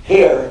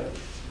here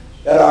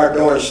at our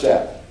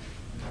doorstep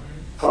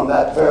from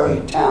that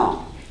very town.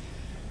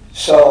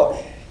 So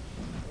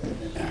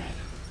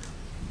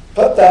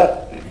put that,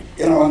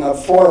 in the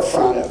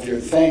forefront of your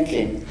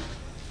thinking,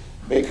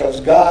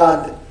 because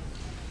God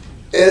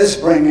is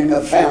bringing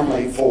a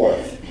family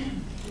forth.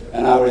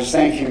 And I was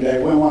thinking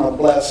today, we want to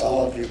bless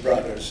all of you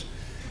brothers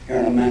here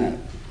in a minute.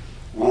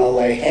 I want to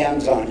lay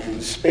hands on you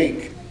and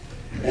speak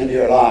into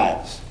your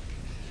lives.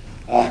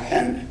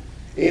 And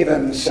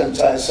even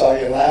since I saw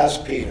you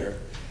last, Peter,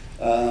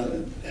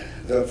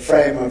 the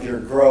frame of your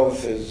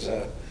growth is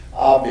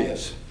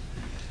obvious.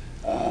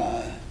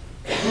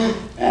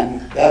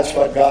 And that's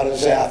what God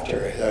is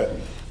after.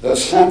 The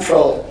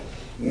central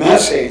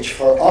message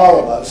for all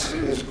of us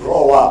is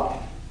grow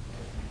up.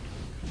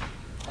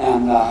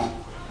 And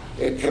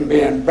it can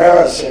be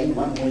embarrassing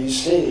when we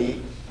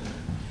see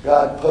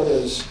God put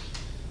his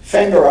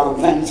finger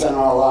on things in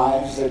our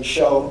lives that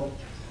show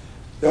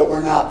that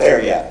we're not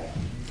there yet.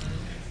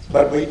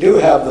 But we do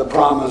have the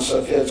promise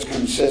of his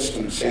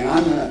consistency. And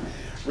I'm going to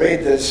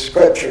read this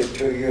scripture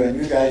to you, and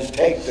you guys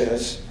take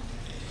this,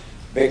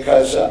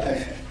 because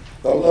the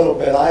little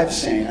bit I've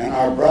seen, and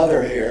our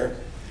brother here,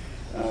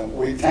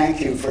 we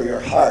thank you for your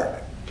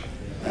heart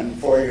and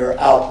for your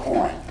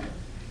outpouring.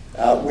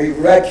 We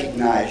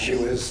recognize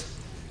you as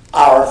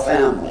our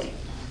family,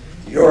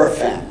 your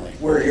family.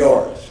 We're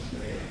yours.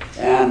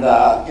 And,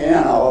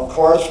 of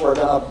course, we're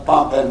going to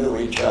bump into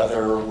each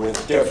other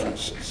with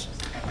differences.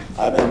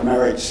 I've been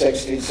married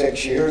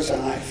 66 years,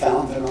 and I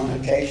found that on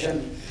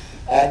occasion,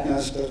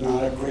 Agnes does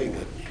not agree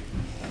with me.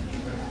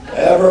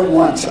 Every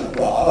once in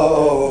a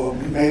while,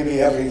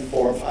 maybe every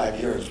 4 or 5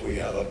 years, we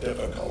have a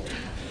difficulty.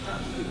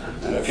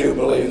 And if you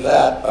believe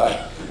that,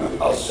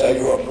 I'll sell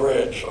you a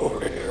bridge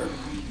over here.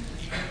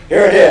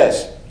 Here it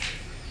is.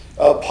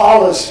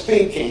 Paul is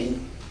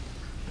speaking,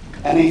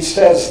 and he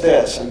says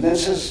this, and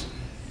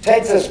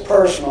take this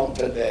personal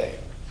today.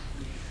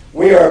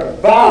 We are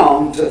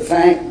bound to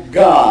thank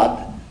God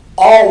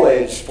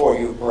always for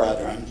you,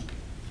 brethren,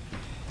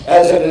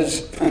 as it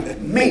is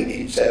meet,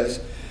 he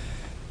says,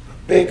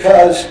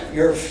 because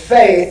your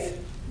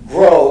faith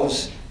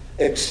grows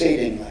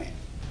exceedingly.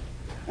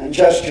 And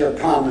just your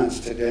comments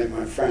today,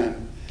 my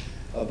friend,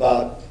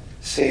 about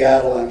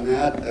Seattle and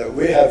that.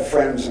 We have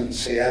friends in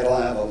Seattle.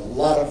 I have a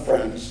lot of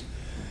friends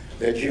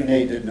that you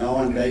need to know,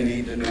 and they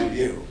need to know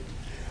you.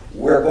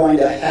 We're going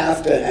to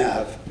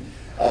have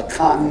a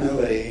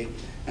continuity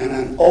and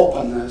an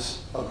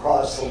openness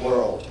across the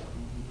world,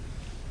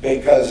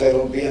 because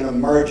it'll be an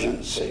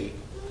emergency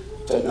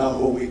to know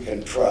who we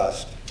can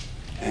trust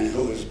and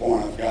who is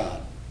born of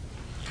God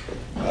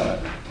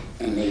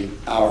in the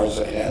hours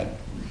ahead.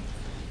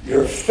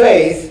 Your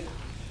faith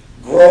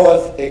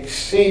groweth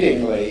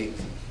exceedingly,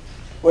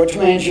 which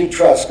means you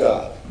trust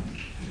God.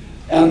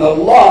 And the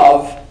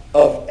love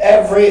of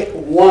every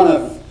one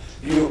of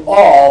you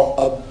all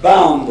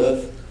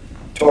aboundeth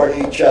toward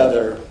each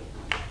other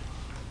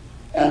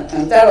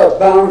And that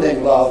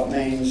abounding love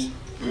means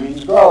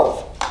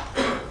growth.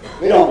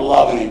 We don't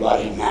love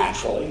anybody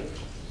naturally.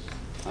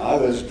 I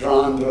was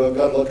drawn to a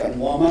good-looking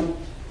woman.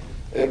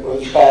 It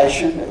was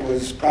passion. It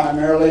was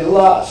primarily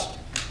lust.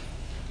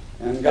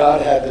 And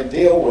God had to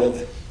deal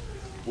with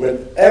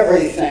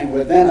everything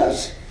within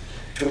us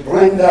to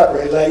bring that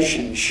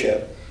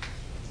relationship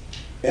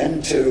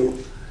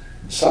into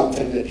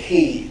something that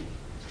He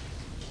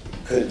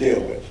could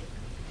deal with.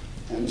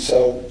 And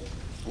so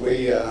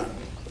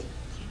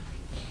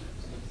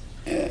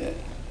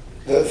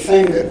the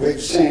thing that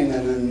we've seen,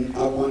 and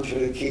I want you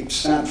to keep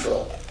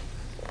central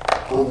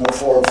on the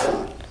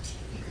forefront.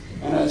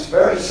 And it's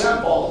very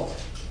simple,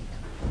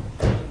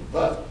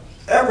 but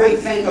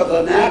everything of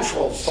the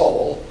natural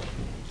soul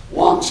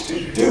wants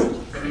to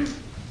do.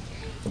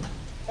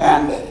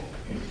 And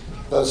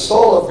the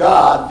soul of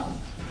God,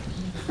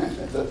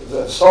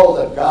 the soul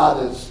that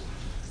God is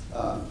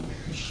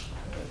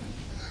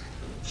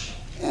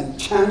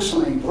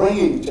intentionally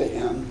bringing to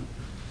Him,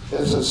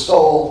 is a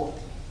soul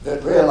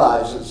that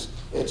realizes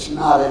it's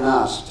not in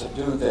us to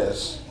do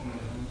this,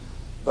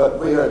 but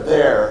we are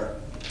there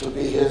to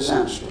be His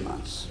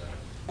instruments.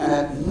 And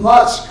it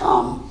must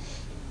come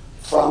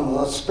from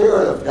the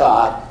Spirit of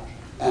God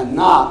and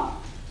not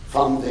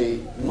from the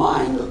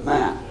mind of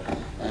man.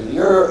 And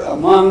you're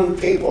among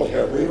people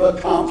here. We've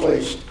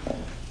accomplished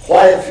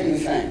quite a few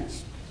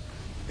things.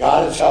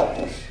 God has helped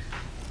us.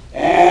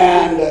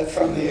 And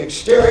from the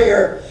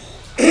exterior,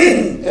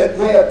 it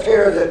may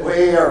appear that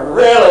we are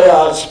really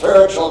a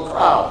spiritual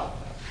crowd.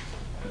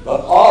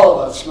 But all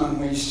of us, when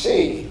we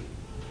see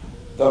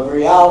the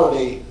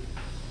reality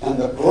and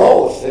the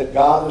growth that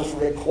God is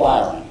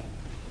requiring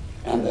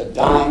and the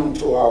dying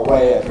to our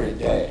way every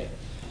day,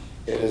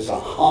 it is a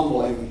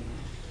humbling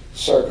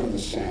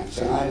circumstance.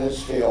 And I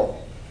just feel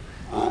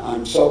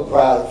I'm so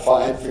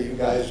gratified for you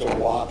guys to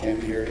walk in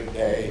here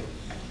today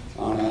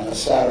on a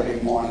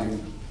Saturday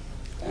morning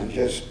and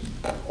just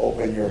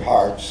open your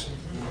hearts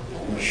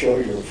and show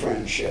your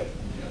friendship.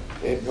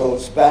 It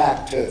goes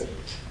back to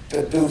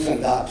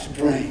Duthendorf's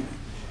dream.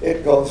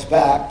 It goes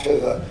back to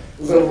the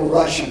little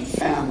Russian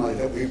family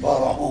that we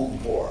bought a home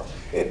for.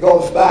 It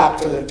goes back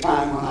to the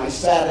time when I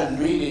sat in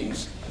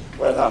meetings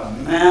where the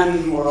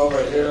men were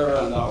over here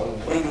and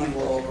the women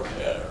were over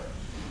here.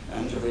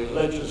 And the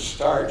religious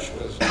starch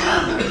was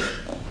almost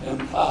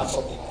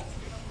impossible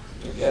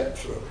to get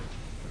through.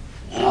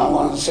 And I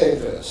want to say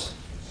this,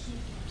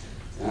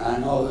 and I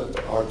know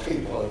that our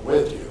people are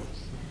with you,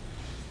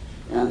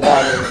 and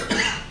that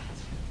is,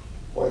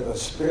 where the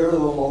Spirit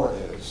of the Lord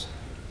is,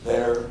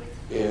 there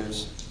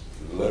is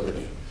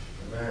liberty.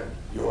 Amen.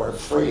 You are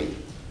free.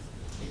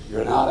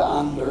 You're not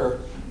under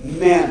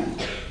men.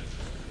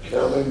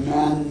 There will be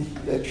men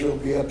that you'll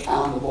be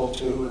accountable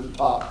to and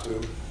talk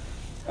to.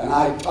 And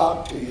I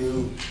talk to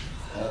you,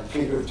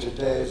 Peter,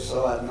 today,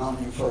 so I've known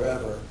you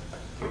forever,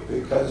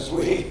 because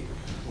we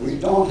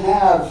don't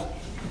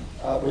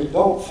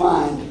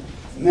find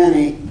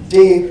many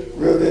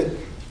deep-rooted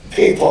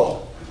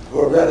people who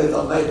are ready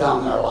to lay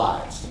down their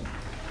lives.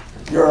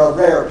 You're a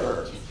rare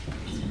bird,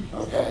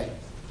 okay?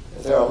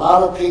 There are a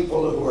lot of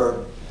people who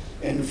are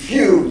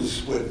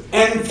infused with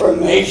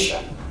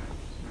information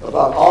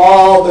about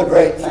all the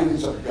great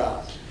things of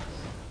God.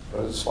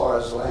 But as far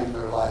as laying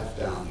their life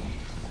down,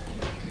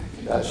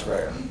 that's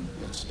rare.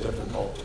 It's difficult.